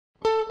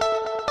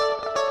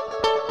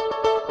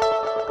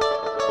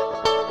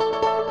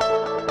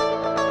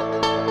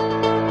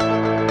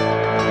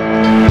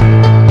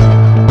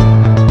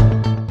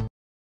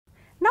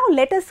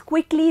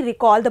quickly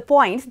recall the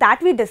points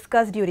that we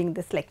discussed during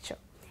this lecture.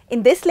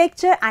 In this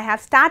lecture, I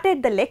have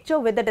started the lecture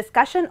with the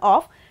discussion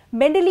of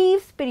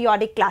Mendeleev's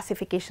periodic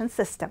classification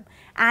system,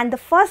 and the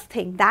first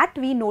thing that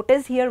we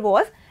noticed here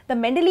was the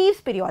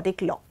Mendeleev's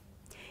periodic law.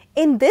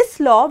 In this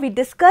law, we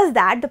discussed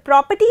that the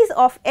properties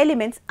of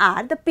elements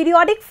are the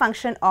periodic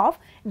function of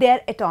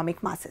their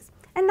atomic masses.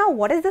 And now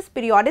what is this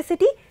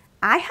periodicity?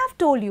 I have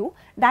told you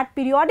that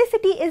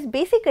periodicity is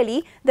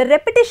basically the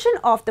repetition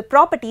of the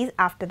properties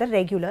after the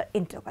regular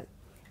interval.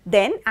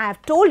 Then I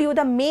have told you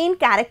the main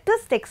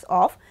characteristics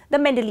of the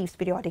Mendeleev's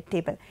periodic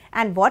table.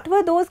 And what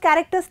were those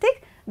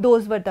characteristics?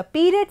 Those were the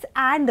periods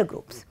and the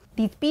groups.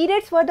 These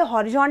periods were the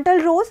horizontal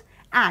rows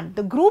and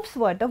the groups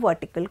were the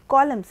vertical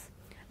columns.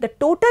 The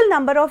total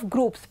number of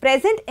groups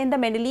present in the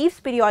Mendeleev's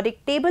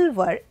periodic table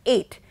were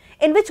 8,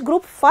 in which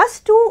group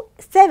 1st to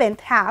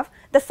 7th have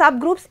the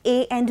subgroups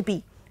A and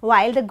B,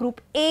 while the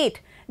group 8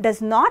 does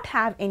not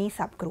have any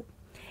subgroup.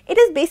 It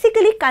is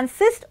basically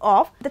consists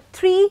of the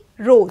 3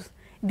 rows.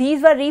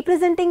 These were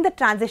representing the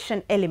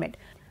transition element.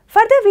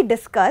 Further, we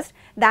discussed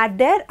that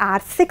there are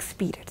 6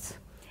 periods.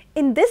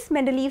 In this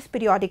Mendeleev's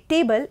periodic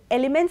table,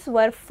 elements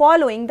were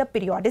following the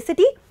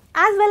periodicity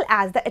as well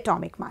as the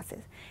atomic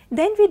masses.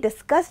 Then we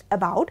discussed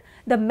about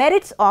the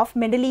merits of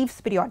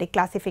Mendeleev's periodic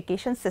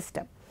classification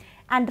system.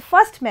 And the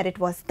first merit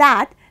was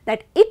that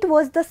it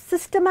was the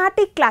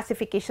systematic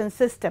classification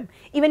system.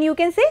 Even you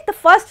can say the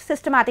first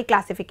systematic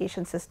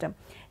classification system.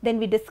 Then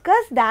we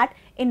discussed that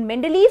in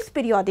Mendeleev's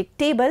periodic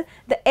table,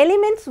 the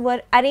elements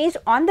were arranged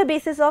on the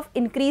basis of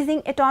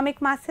increasing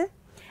atomic masses,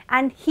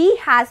 and he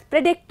has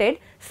predicted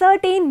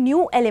certain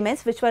new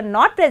elements which were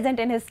not present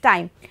in his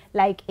time,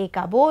 like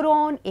Aka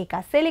boron,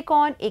 Aka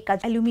silicon, Aka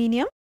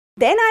aluminium.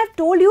 Then I have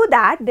told you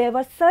that there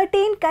were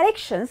certain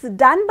corrections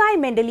done by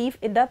Mendeleev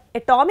in the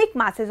atomic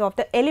masses of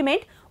the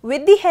element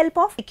with the help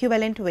of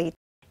equivalent weight.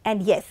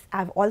 And yes, I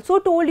have also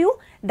told you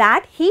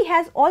that he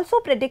has also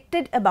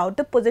predicted about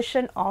the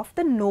position of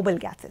the noble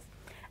gases.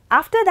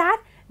 After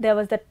that, there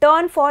was the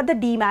turn for the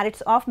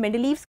demerits of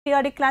Mendeleev's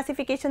periodic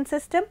classification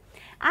system.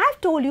 I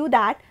have told you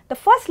that the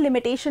first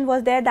limitation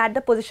was there, that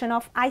the position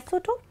of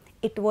isotope,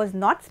 it was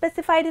not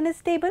specified in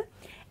his table,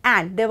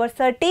 and there were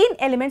certain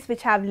elements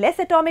which have less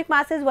atomic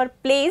masses were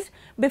placed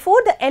before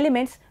the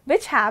elements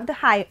which have the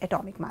high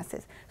atomic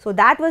masses. So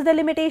that was the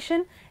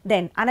limitation.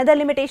 Then another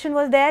limitation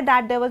was there,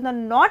 that there was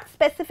not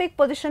specific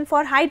position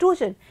for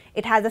hydrogen.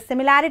 It has a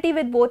similarity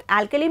with both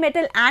alkali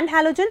metal and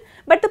halogen,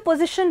 but the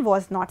position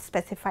was not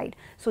specified.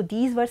 So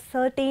these were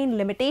certain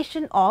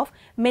limitation of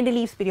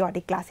Mendeleev's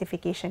periodic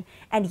classification.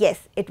 And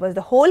yes, it was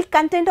the whole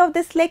content of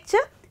this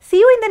lecture. See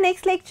you in the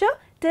next lecture.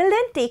 Till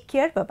then, take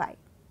care. Bye-bye.